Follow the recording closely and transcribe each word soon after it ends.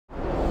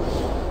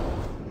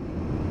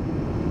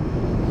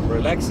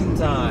relaxing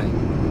time,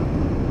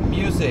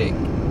 music.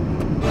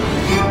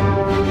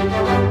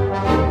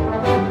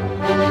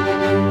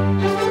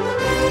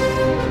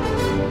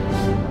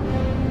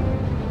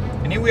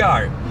 And here we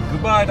are.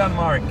 Goodbye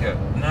Denmark.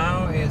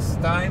 Now it's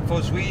time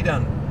for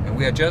Sweden. And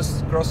we are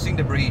just crossing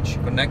the bridge,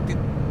 connected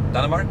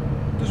Denmark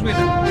to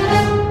Sweden.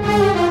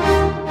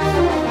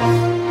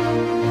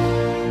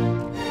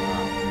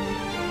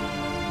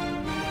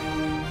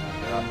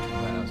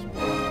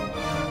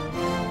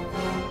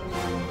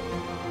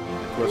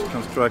 It was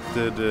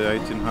constructed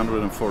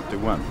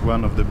 1841,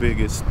 one of the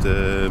biggest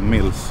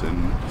mills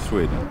in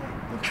Sweden.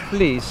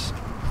 Please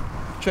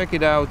check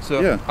it out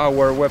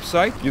our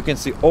website. You can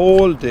see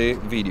all the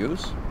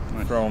videos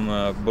from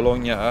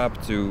Bologna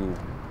up to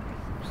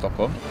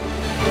Stockholm.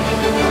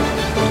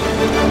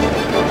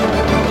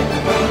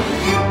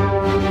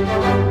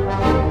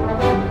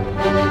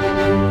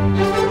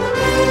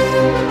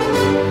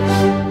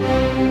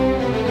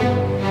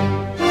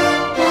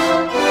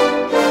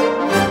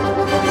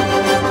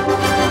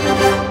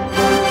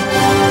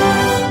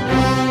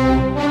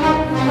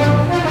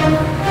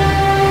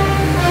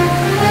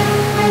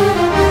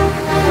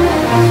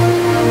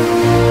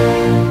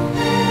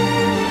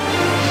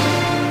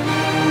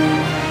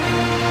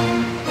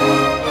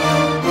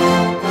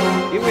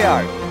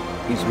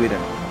 In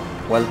Sweden.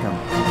 Welcome.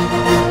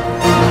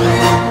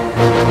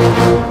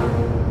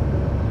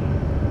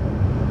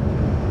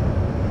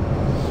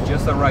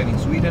 Just arrived in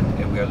Sweden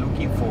and we are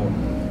looking for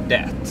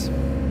that.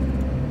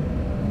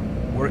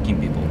 Working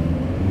people.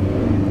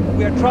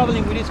 We are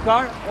traveling with this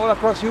car all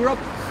across Europe,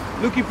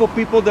 looking for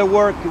people that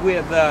work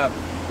with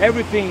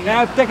everything.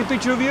 Now take a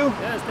picture of you.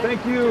 Yes,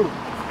 thank you.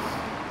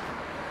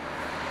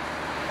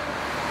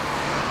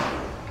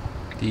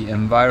 The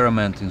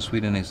environment in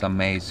Sweden is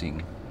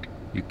amazing.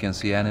 You can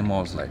see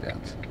animals like that.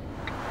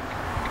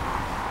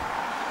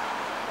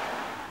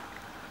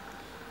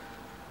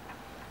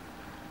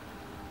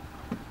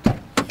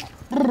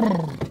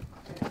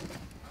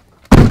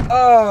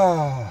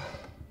 Oh.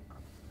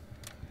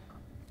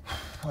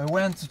 I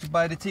went to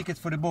buy the ticket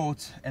for the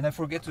boat and I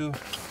forget to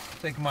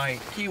take my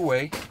key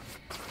away,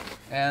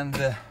 and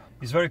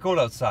it's very cold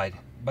outside,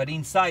 but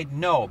inside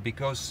no,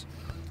 because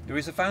there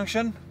is a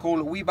function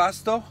called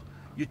Webasto.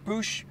 You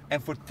push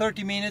and for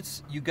 30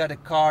 minutes you got a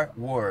car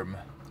warm,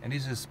 and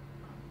this is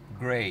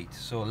great,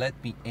 so let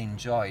me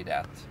enjoy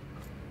that.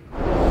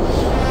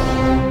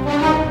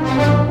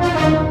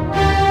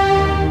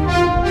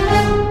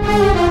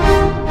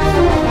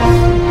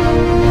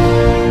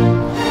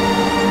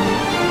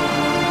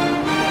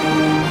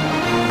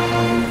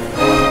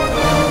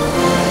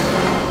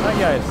 Hi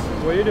guys,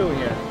 what are you doing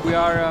here? We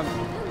are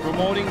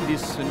promoting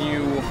this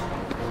new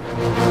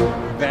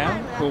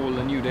van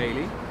called New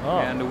Daily,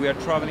 and we are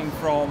traveling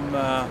from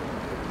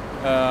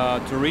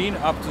Turin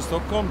up to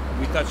Stockholm.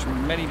 We touch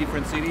many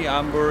different cities: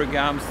 Hamburg,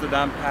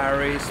 Amsterdam,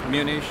 Paris,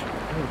 Munich,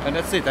 and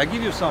that's it. I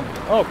give you some.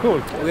 Oh,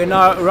 cool. We're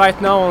now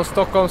right now on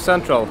Stockholm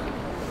Central.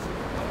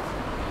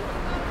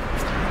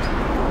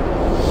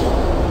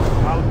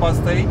 Alpa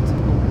State.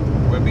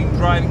 We've been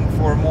driving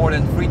for more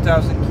than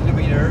 3,000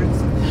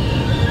 kilometers.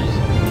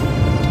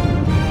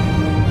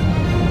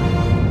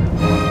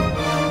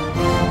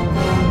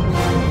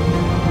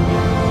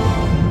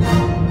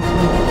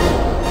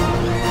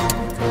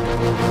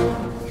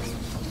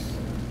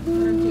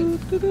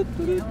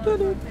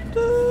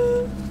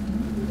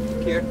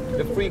 Here,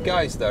 the three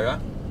guys there, huh?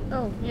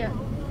 Oh, yeah.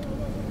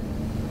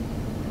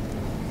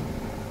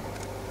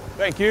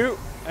 Thank you.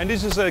 And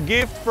this is a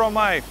gift from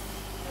my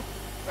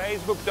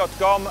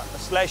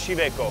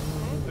facebook.com/Iveco.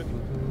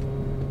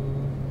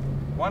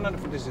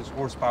 156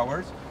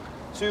 horsepower,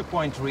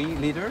 2.3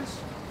 liters.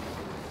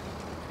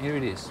 Here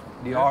it is,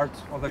 the art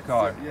of the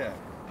car. Yeah,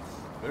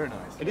 very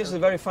nice. It is a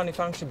very funny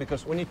function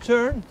because when you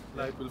turn,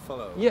 Light will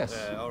follow. Yes.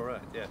 All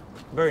right. Yeah.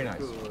 very nice.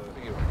 Cool.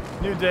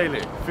 New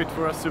Daily, fit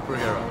for a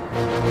superhero.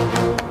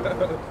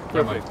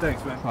 Perfect.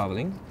 Thanks, man.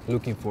 Traveling,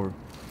 looking for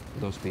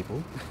those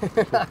people.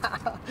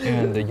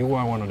 And you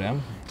are one of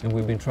them. And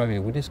we've been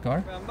traveling with this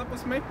car. Vända på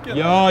smäcken.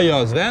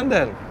 Ja, Sven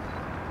där.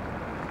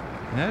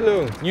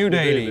 Hello. New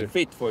Daily,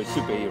 fit for a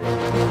superhero.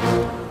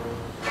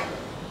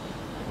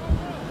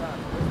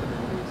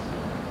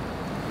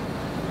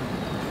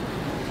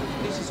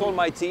 This is all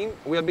my team.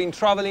 We have been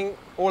traveling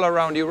all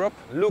around Europe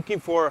looking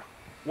for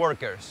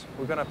workers.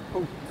 We're gonna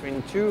put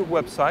in 2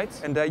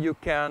 websites and there you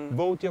can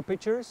vote your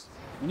pictures.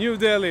 New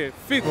Daily,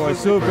 fit For a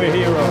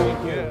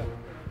superhero.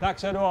 Tack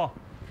så du ha.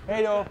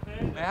 Hej då.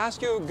 I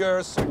ask you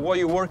girls what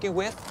you're working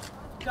with?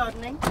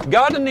 Gardening.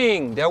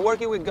 Gardening! They're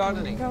working with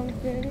gardening. Gonna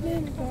get it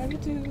in, gonna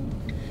do.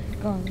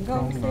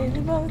 Gonna stay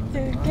both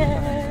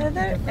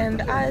together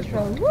and eyes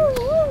roll. Woo,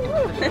 woo,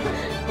 woo.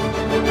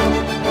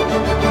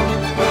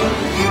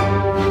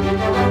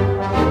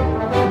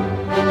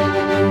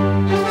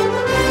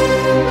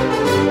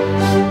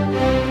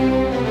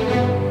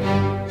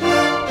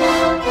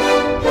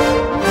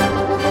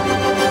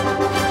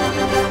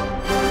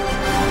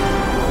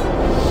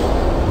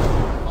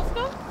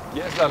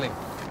 Yes, darling.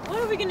 What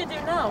are we gonna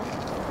do now?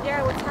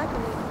 Yeah, what's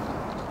happening?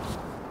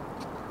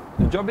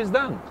 The job is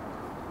done.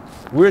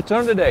 We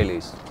return the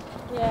dailies.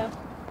 Yeah.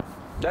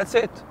 That's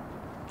it.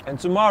 And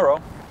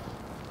tomorrow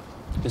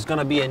It's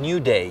gonna be a new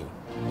day,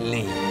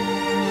 Lee.